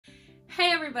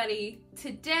everybody,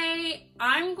 today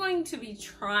I'm going to be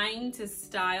trying to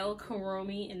style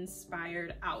Kuromi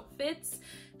inspired outfits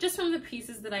just from the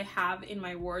pieces that I have in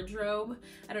my wardrobe.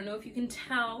 I don't know if you can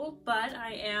tell, but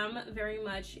I am very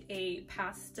much a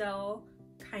pastel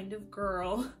kind of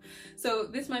girl, so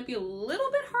this might be a little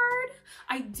bit hard.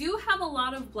 I do have a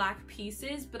lot of black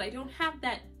pieces, but I don't have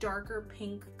that darker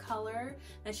pink color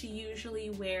that she usually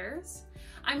wears.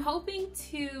 I'm hoping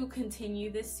to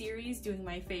continue this series doing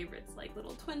my favorites like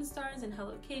Little Twin Stars and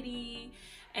Hello Kitty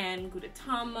and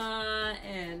Gudetama,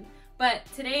 but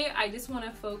today I just want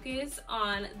to focus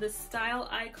on the style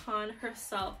icon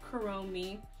herself,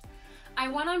 Kuromi. I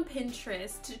went on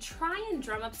Pinterest to try and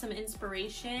drum up some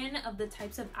inspiration of the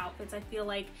types of outfits I feel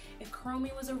like if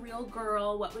Kuromi was a real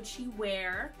girl, what would she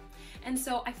wear? And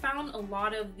so I found a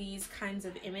lot of these kinds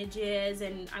of images,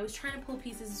 and I was trying to pull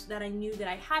pieces that I knew that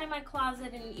I had in my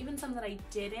closet and even some that I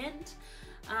didn't.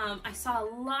 I saw a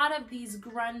lot of these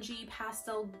grungy,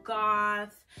 pastel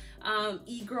goth,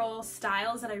 e-girl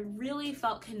styles that I really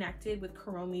felt connected with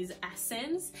Kuromi's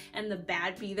essence and the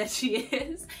bad bee that she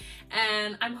is.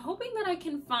 And I'm hoping that I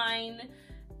can find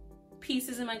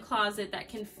pieces in my closet that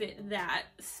can fit that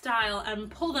style and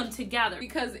pull them together,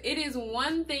 because it is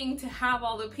one thing to have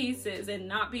all the pieces and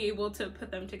not be able to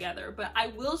put them together, but I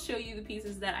will show you the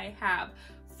pieces that I have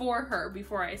for her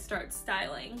before I start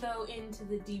styling. Go into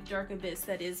the deep dark abyss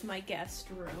that is my guest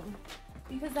room,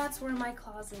 because that's where my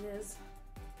closet is.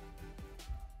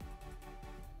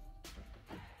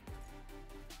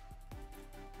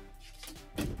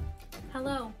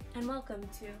 Hello and welcome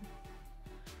to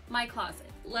my closet.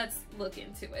 Let's look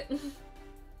into it.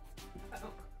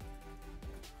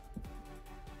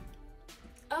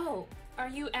 Oh, are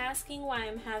you asking why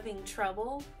I'm having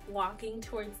trouble walking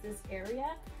towards this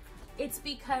area? It's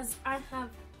because I have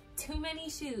too many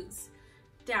shoes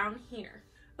down here.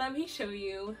 Let me show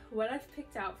you what I've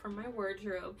picked out from my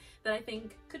wardrobe that I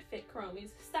think could fit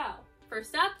Kuromi's style.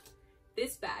 First up,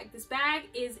 this bag. This bag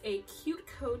is a cute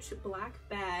Coach black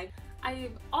bag.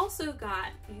 I've also got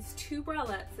these two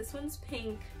bralettes. This one's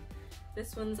pink,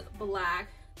 this one's black.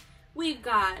 We've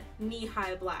got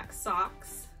knee-high black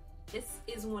socks. This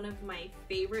is one of my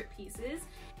favorite pieces.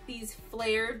 These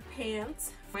flared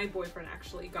pants. My boyfriend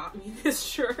actually got me this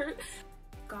shirt.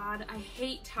 God, I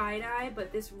hate tie-dye,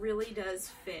 but this really does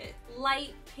fit.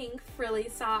 Light pink frilly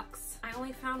socks. I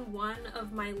only found one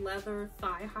of my leather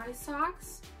thigh-high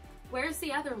socks. Where's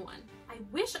the other one? I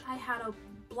wish I had a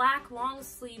black long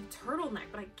sleeve turtleneck,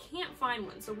 but I can't find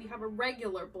one, so we have a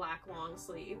regular black long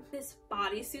sleeve. This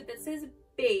bodysuit that says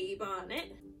babe on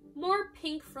it. More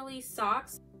pink frilly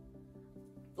socks.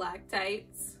 Black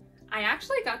tights. I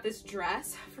actually got this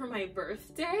dress for my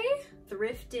birthday.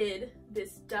 Thrifted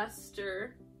this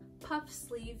duster, puff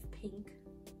sleeve pink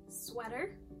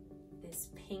sweater, this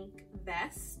pink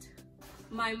vest,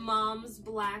 my mom's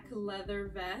black leather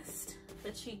vest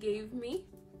that she gave me.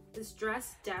 This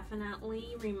dress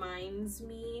definitely reminds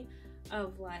me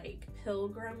of like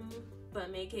Pilgrim,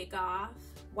 but make it goth.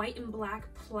 White and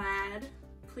black plaid,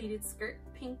 pleated skirt,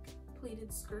 pink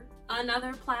pleated skirt,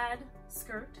 another plaid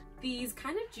skirt. These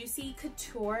kind of juicy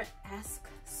couture-esque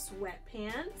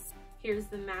sweatpants. Here's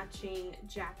the matching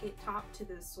jacket top to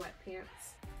the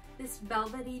sweatpants. This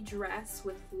velvety dress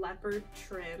with leopard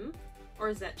trim. Or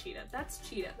is that cheetah? That's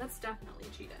cheetah. That's definitely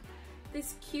cheetah.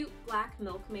 This cute black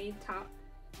milkmaid top.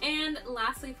 And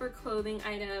lastly, for clothing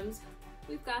items,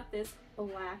 we've got this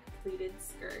black pleated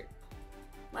skirt.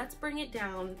 Let's bring it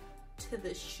down to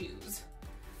the shoes.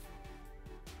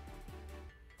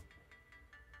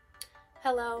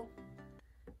 Hello,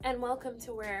 and welcome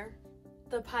to where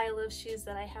the pile of shoes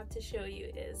that I have to show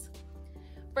you is.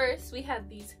 First, we have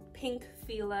these pink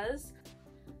Fila's.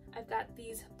 I've got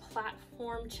these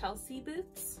platform Chelsea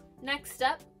boots. Next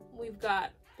up, we've got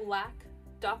black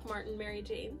Doc Marten Mary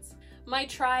Janes. My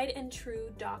tried and true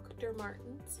Dr.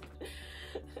 Martens.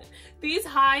 These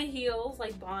high heels,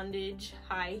 like bondage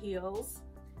high heels.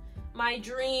 My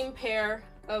dream pair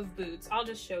of boots. I'll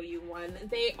just show you one.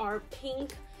 They are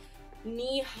pink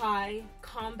knee-high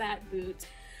combat boots.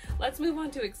 Let's move on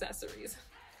to accessories.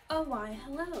 Oh why,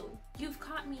 hello. You've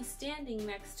caught me standing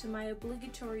next to my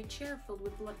obligatory chair filled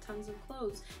with tons of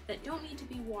clothes that don't need to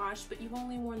be washed, but you've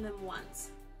only worn them once.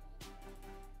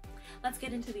 Let's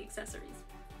get into the accessories.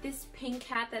 This pink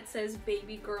hat that says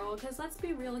baby girl, because let's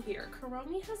be real here,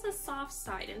 Kuromi has a soft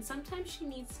side and sometimes she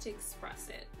needs to express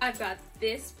it. I've got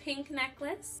this pink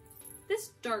necklace, this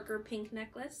darker pink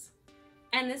necklace,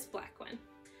 and this black one.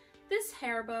 This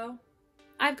hair bow.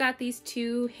 I've got these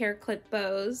two hair clip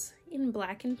bows in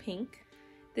black and pink.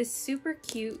 This super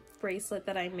cute bracelet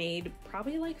that I made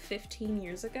probably like 15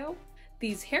 years ago.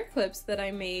 these hair clips that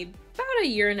I made about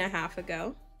 1.5 years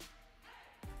ago.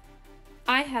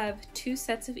 I have 2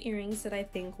 sets of earrings that I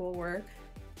think will work.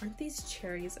 Aren't these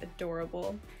cherries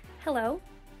adorable? Hello.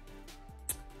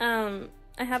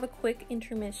 I have a quick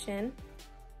intermission.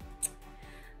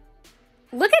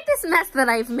 Look at this mess that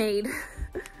I've made.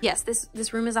 Yes,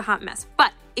 this room is a hot mess,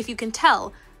 but if you can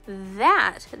tell,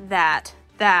 that, and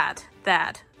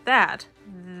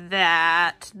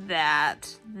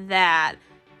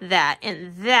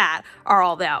that are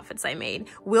all the outfits I made.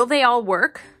 Will they all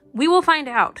work? We will find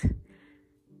out.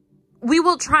 We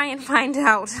will try and find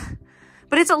out,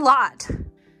 but it's a lot.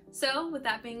 So with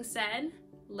that being said,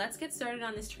 let's get started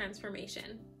on this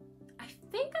transformation. I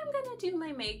think I'm gonna do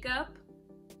my makeup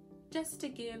just to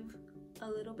give a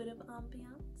little bit of ambiance.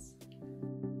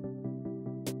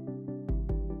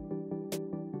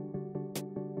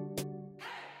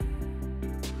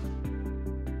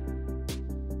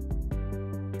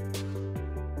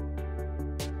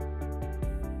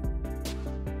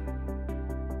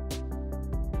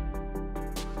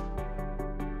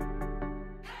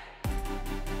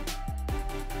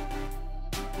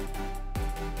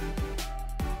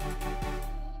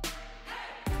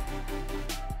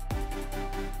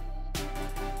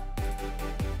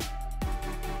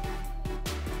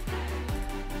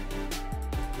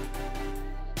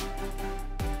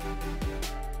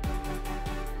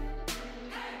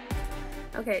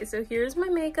 Okay, so here's my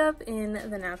makeup in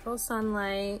the natural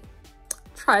sunlight.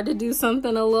 Tried to do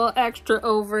something a little extra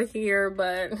over here,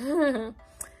 but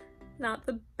not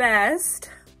the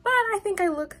best. But I think I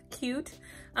look cute.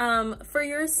 For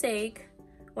your sake,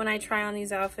 when I try on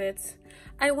these outfits,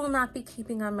 I will not be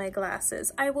keeping on my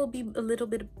glasses. I will be a little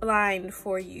bit blind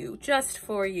for you, just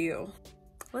for you.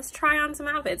 Let's try on some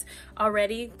outfits.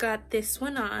 Already got this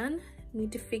one on.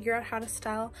 Need to figure out how to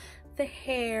style the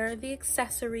hair, the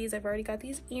accessories. I've already got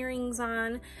these earrings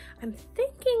on. I'm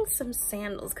thinking some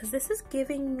sandals because this is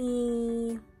giving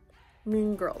me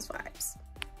Mean Girls vibes.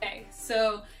 Okay,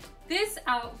 so this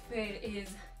outfit is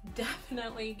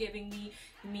definitely giving me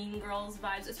Mean Girls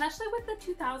vibes, especially with the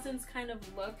 2000s kind of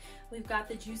look. We've got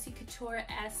the Juicy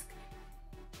Couture-esque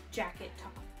jacket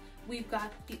top. We've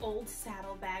got the old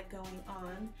saddlebag going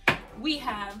on. We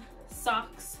have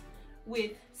socks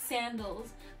with sandals,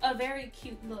 a very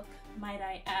cute look, might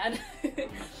I add.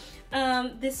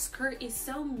 This skirt is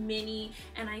so mini,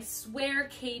 and I swear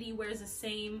Katie wears the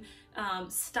same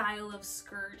style of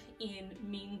skirt in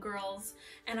Mean Girls,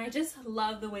 and I just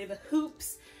love the way the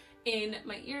hoops in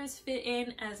my ears fit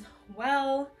in as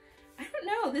well. I don't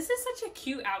know, this is such a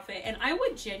cute outfit, and I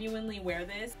would genuinely wear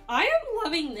this. I am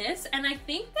loving this, and I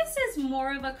think this is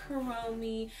more of a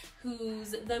Kuromi,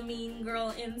 who's the mean girl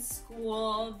in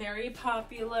school, very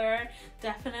popular,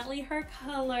 definitely her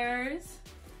colors.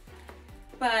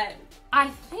 But I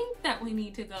think that we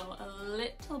need to go a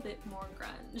little bit more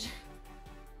grunge.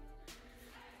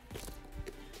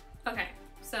 Okay,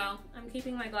 so I'm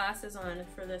keeping my glasses on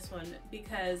for this one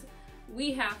because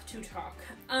we have to talk.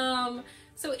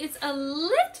 So it's a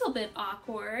little bit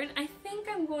awkward. I think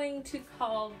I'm going to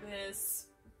call this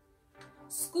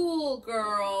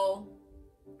Schoolgirl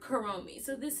Kuromi.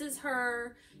 So this is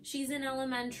her. She's in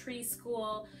elementary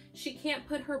school. She can't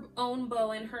put her own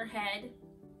bow in her head.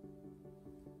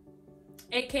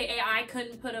 AKA I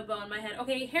couldn't put a bow in my head.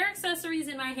 Okay, hair accessories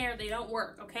in my hair, they don't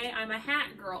work, okay? I'm a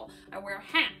hat girl. I wear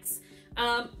hats.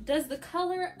 Does the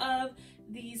color of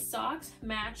these socks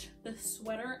match the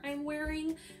sweater I'm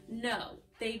wearing? No,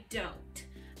 they don't.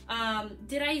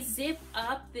 Did I zip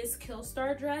up this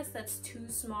Killstar dress that's too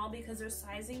small because their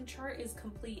sizing chart is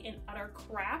complete and utter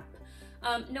crap?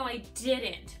 No, I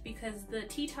didn't, because the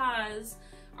titas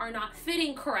are not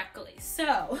fitting correctly.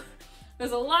 So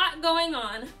there's a lot going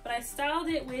on, but I styled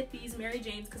it with these Mary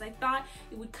Janes because I thought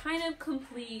it would kind of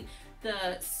complete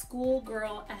the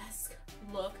schoolgirl-esque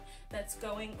look that's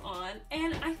going on,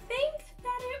 and I think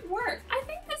that it worked. I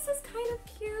think this is kind of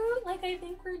cute. Like, I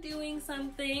think we're doing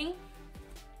something.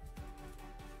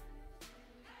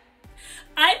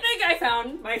 I think I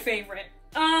found my favorite.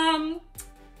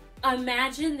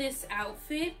 Imagine this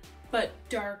outfit, but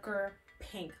darker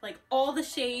pink. Like, all the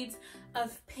shades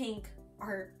of pink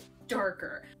are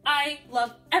darker. I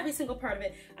love every single part of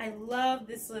it. I love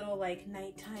this little like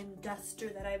nighttime duster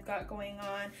that I've got going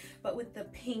on, but with the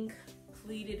pink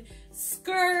pleated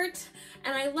skirt,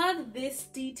 and I love this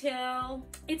detail.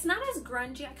 It's not as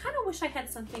grungy. I kind of wish I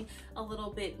had something a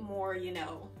little bit more, you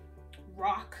know,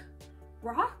 rock?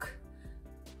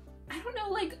 I don't know,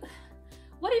 like,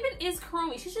 what even is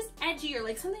Kuromi? She's just edgier,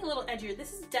 like something a little edgier.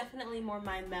 This is definitely more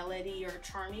my Melody or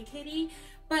Charmy Kitty,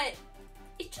 but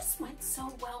it just went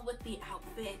so well with the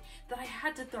outfit that I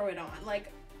had to throw it on.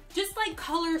 Like, just like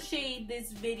color shade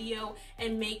this video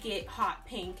and make it hot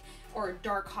pink or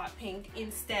dark hot pink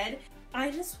instead.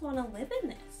 I just want to live in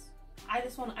this. I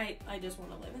just want to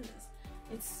live in this.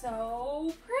 It's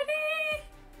so pretty.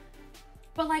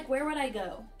 But like, where would I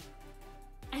go?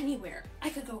 Anywhere. I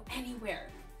could go anywhere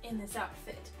in this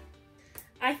outfit.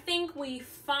 I think we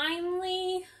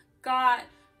finally got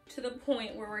to the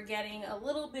point where we're getting a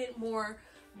little bit more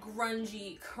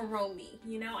grungy Kuromi.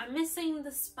 You know, I'm missing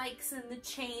the spikes and the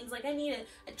chains. Like, I need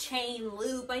a chain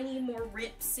loop. I need more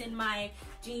rips in my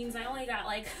jeans. I only got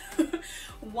like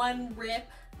one rip,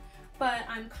 but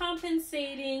I'm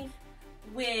compensating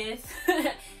with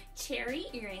cherry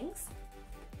earrings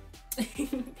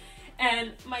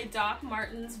and my Doc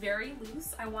Martens very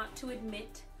loose. I want to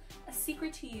admit a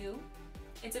secret to you.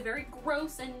 It's a very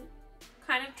gross and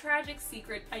kind of tragic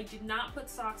secret. I did not put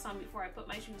socks on before I put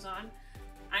my shoes on.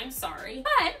 I'm sorry.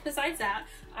 But besides that,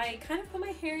 I kind of put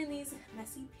my hair in these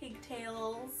messy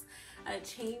pigtails,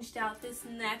 changed out this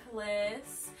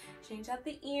necklace, changed out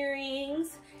the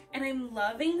earrings, and I'm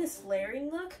loving this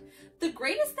layering look. The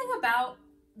greatest thing about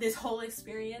this whole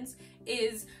experience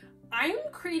is I'm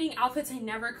creating outfits I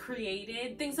never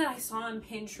created, things that I saw on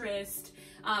Pinterest,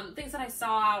 things that I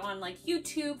saw on like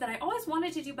YouTube that I always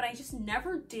wanted to do, but I just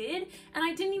never did. And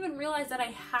I didn't even realize that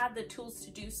I had the tools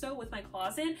to do so with my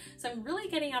closet. So I'm really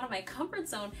getting out of my comfort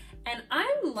zone and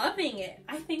I'm loving it.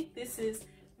 I think this is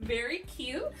very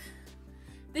cute.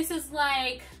 This is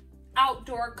like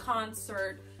outdoor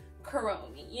concert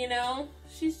Kuromi, you know?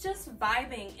 She's just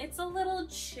vibing. It's a little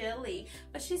chilly,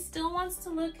 but she still wants to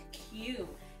look cute.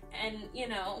 And, you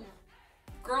know,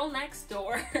 girl next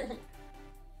door.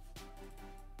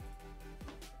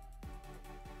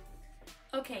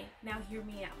 Okay, now hear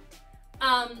me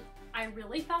out. I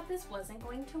really thought this wasn't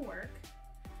going to work.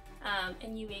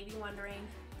 And you may be wondering,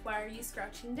 why are you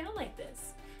scrouching down like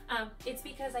this? It's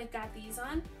because I've got these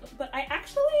on, but I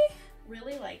actually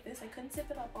really like this. I couldn't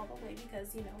zip it up all the way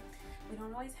because, you know, we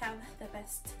don't always have the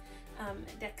best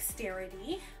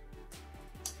dexterity.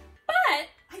 But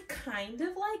I kind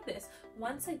of like this.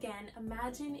 Once again,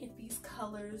 imagine if these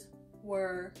colors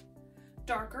were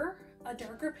darker, a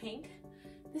darker pink.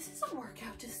 This is a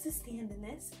workout just to stand in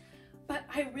this, but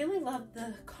I really love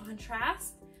the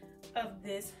contrast of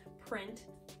this print.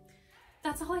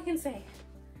 That's all I can say.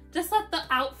 Just let the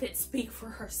outfit speak for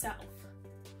herself.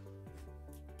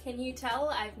 Can you tell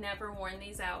I've never worn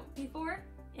these out before?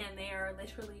 And they are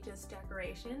literally just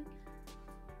decoration.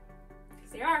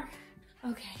 Because they are.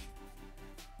 Okay.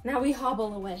 Now we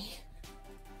hobble away.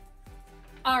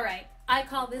 All right, I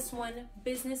call this one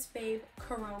Business Babe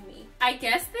Kuromi. I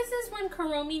guess this is when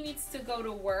Kuromi needs to go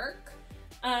to work.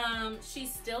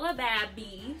 She's still a bad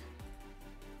bee.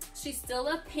 She's still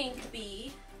a pink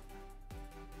bee.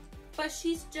 But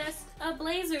she's just a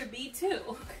blazer bee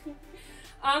too.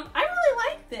 I really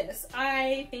like this.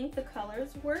 I think the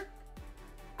colors work.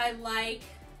 I like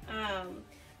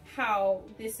how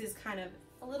this is kind of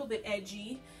a little bit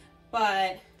edgy,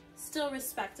 but still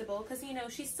respectable, because, you know,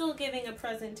 she's still giving a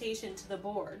presentation to the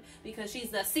board because she's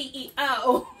the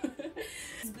CEO.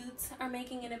 These boots are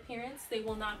making an appearance. They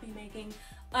will not be making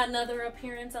another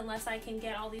appearance unless I can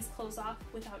get all these clothes off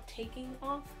without taking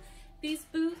off these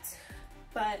boots.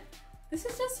 But this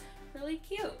is just really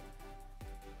cute.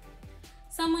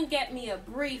 Someone get me a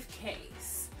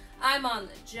briefcase. I'm on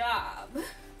the job.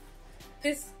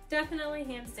 This definitely,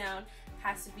 hands down,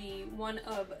 has to be one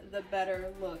of the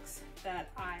better looks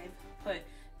that I've put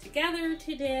together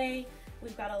today.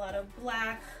 We've got a lot of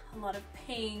black, a lot of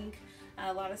pink,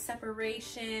 a lot of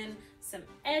separation, some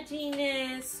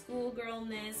edginess,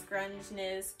 schoolgirlness,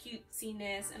 grunginess,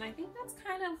 cutesiness, and I think that's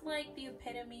kind of like the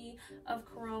epitome of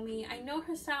Kuromi. I know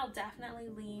her style definitely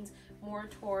leans more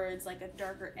towards like a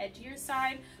darker, edgier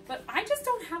side, but I just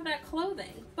don't have that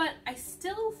clothing. But I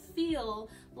still feel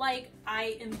like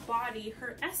I embody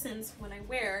her essence when I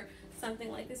wear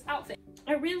something like this outfit.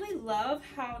 I really love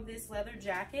how this leather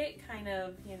jacket kind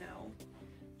of, you know,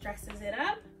 dresses it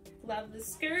up. Love the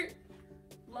skirt,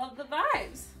 love the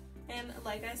vibes. And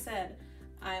like I said,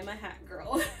 I'm a hat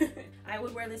girl. I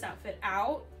would wear this outfit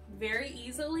out very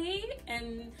easily,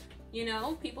 and you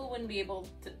know, people wouldn't be able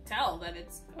to tell that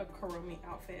it's a Kuromi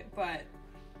outfit, but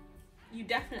you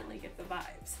definitely get the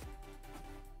vibes.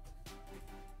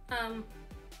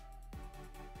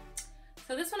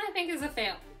 So this one I think is a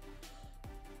fail.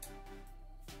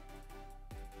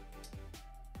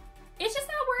 It's just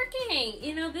not working.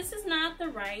 You know, this is not the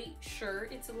right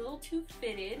shirt. It's a little too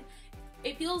fitted.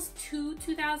 It feels too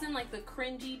 2000, like the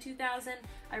cringy 2000.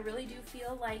 I really do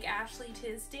feel like Ashley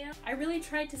Tisdale. I really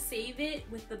tried to save it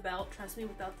with the belt. Trust me,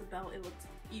 without the belt, it looked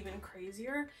even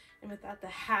crazier. And without the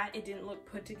hat, it didn't look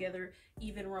put together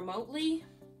even remotely.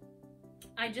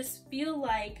 I just feel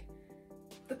like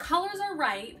the colors are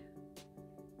right,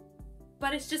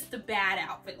 but it's just a bad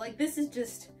outfit. Like, this is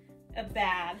just a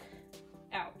bad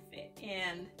outfit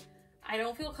and I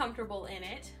don't feel comfortable in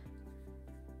it.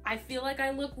 I feel like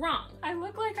I look wrong. I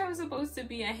look like I was supposed to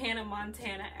be a Hannah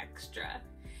Montana extra.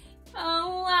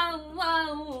 Oh,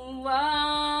 wow,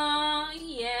 wow,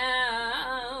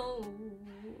 yeah.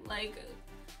 Like,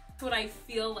 that's what I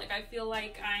feel like. I feel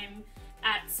like I'm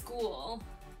at school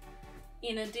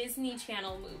in a Disney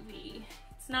Channel movie.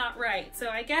 It's not right. So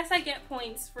I guess I get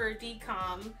points for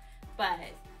decom, but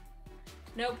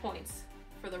no points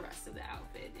for the rest of the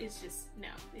outfit. It's just, no,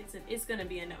 it's gonna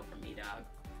be a no for me, dog.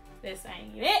 This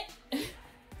ain't it.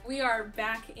 We are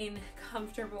back in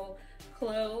comfortable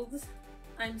clothes.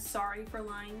 I'm sorry for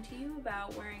lying to you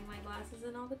about wearing my glasses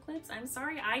and all the clips. I'm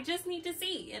sorry, I just need to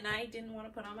see, and I didn't want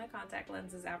to put on my contact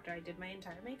lenses after I did my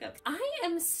entire makeup. I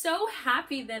am so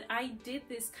happy that I did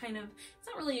this kind of, it's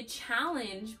not really a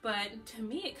challenge, but to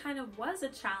me it kind of was a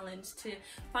challenge to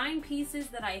find pieces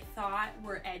that I thought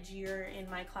were edgier in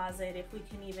my closet, if we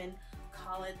can even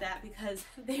call it that, because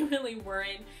they really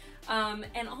weren't.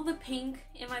 And all the pink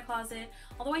in my closet,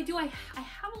 although I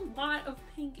have a lot of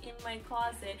pink in my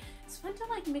closet, it's fun to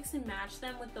like mix and match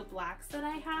them with the blacks that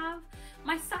I have.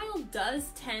 My style does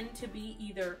tend to be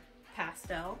either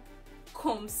pastel,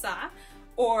 comme ça,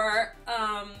 or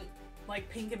like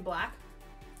pink and black.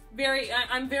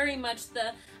 I'm very much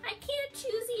the, I can't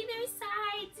choose either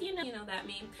sides, you know that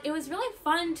meme. It was really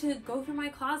fun to go through my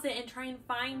closet and try and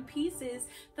find pieces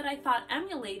that I thought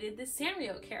emulated the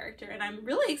Sanrio character, and I'm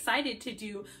really excited to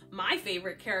do my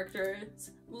favorite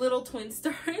characters, little twin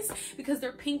stars, because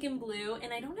they're pink and blue,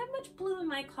 and I don't have much blue in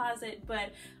my closet,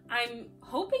 but I'm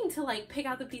hoping to like pick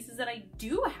out the pieces that I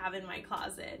do have in my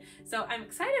closet. So I'm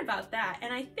excited about that,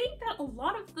 and I think that a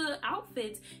lot of the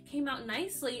outfits came out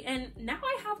nicely, and now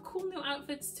I have cool new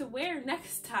outfits to wear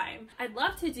next time. I'd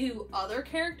love to do other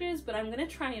characters, but I'm gonna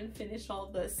try and finish all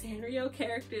the Sanrio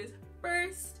characters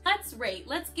first. Let's rate.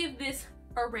 Let's give this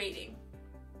a rating.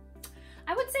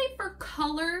 I would say for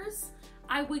colors,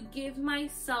 I would give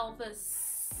myself a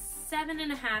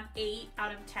 7.5, 8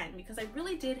 out of 10, because I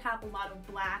really did have a lot of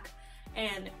black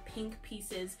and pink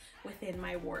pieces within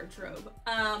my wardrobe.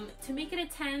 To make it a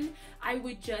 10, I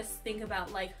would just think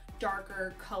about like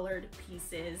darker colored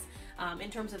pieces in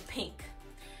terms of pink.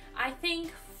 I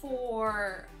think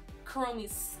for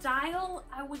Kuromi's style,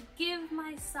 I would give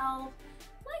myself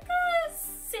like a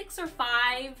 6 or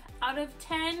 5 out of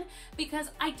 10,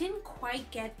 because I didn't quite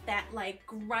get that like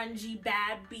grungy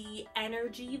bad bee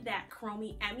energy that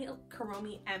Kuromi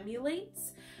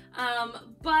emulates.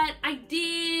 But I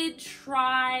did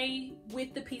try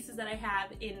with the pieces that I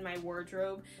have in my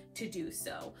wardrobe to do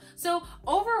so. So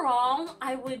overall,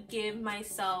 I would give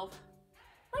myself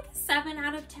like a 7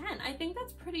 out of 10. I think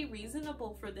that's pretty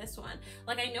reasonable for this one.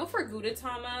 Like, I know for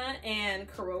Gudetama and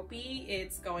Kuromi,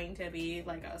 it's going to be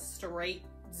like a straight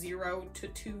 0 to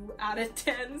 2 out of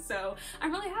 10. So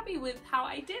I'm really happy with how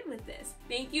I did with this.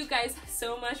 Thank you guys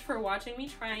so much for watching me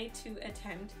try to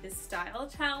attempt this style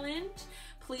challenge.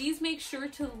 Please make sure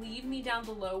to leave me down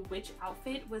below which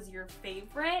outfit was your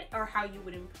favorite or how you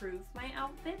would improve my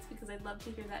outfits, because I'd love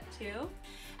to hear that too.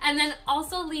 And then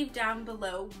also leave down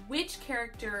below which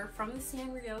character from the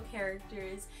Sanrio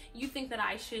characters you think that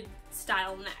I should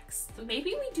style next.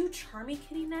 Maybe we do Charmy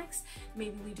Kitty next,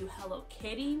 maybe we do Hello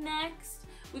Kitty next.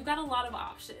 We've got a lot of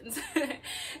options.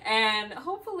 And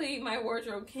hopefully my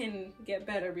wardrobe can get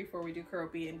better before we do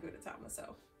Kuromi and Gudetama.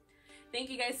 So thank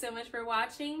you guys so much for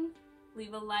watching.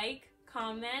 Leave a like,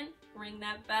 comment, ring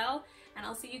that bell, and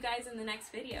I'll see you guys in the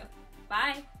next video.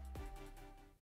 Bye!